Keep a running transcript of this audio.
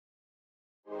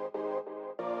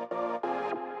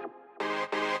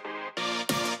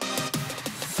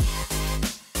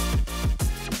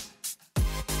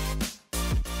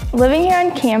Living here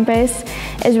on campus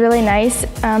is really nice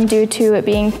due to it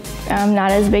being not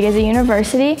as big as a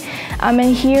university.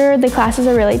 And here the classes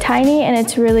are really tiny and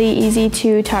it's really easy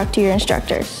to talk to your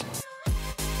instructors.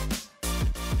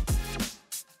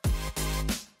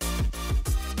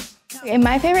 Okay,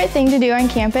 my favorite thing to do on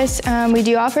campus, we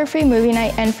do offer free movie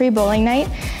night and free bowling night.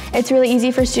 It's really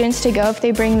easy for students to go if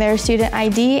they bring their student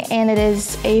ID, and it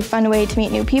is a fun way to meet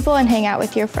new people and hang out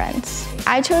with your friends.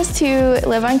 I chose to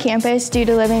live on campus due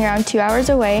to living around 2 hours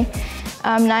away.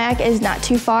 NIACC is not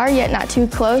too far, yet not too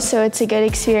close, so it's a good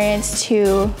experience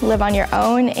to live on your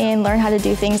own and learn how to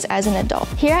do things as an adult.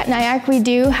 Here at NIACC, we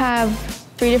do have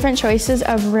 3 different choices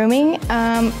of rooming.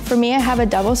 For me, I have a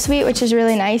double suite, which is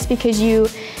really nice because you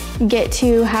get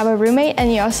to have a roommate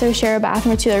and you also share a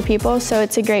bathroom with 2 other people, so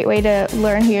it's a great way to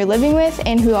learn who you're living with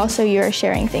and who also you're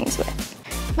sharing things with.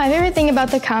 My favorite thing about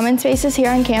the common spaces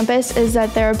here on campus is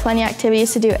that there are plenty of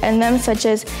activities to do in them, such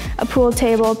as a pool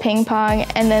table, ping pong,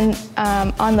 and then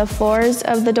on the floors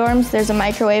of the dorms there's a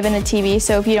microwave and a TV,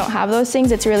 so if you don't have those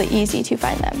things, it's really easy to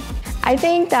find them. I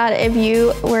think that if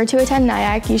you were to attend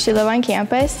NIACC, you should live on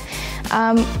campus.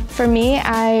 For me,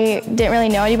 I didn't really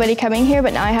know anybody coming here,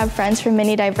 but now I have friends from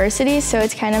many diversities, so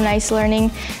it's kind of nice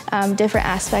learning different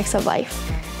aspects of life.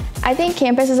 I think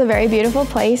campus is a very beautiful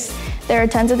place. There are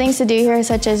tons of things to do here,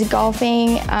 such as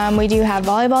golfing. We do have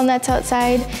volleyball nets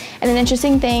outside. And an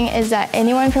interesting thing is that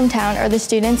anyone from town or the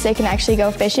students, they can actually go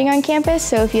fishing on campus.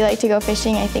 So if you like to go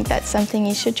fishing, I think that's something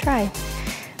you should try.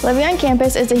 Living on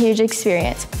campus is a huge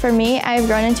experience. For me, I've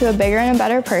grown into a bigger and a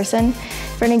better person.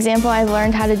 For an example, I've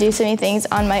learned how to do so many things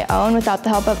on my own without the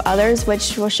help of others,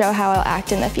 which will show how I'll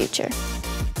act in the future.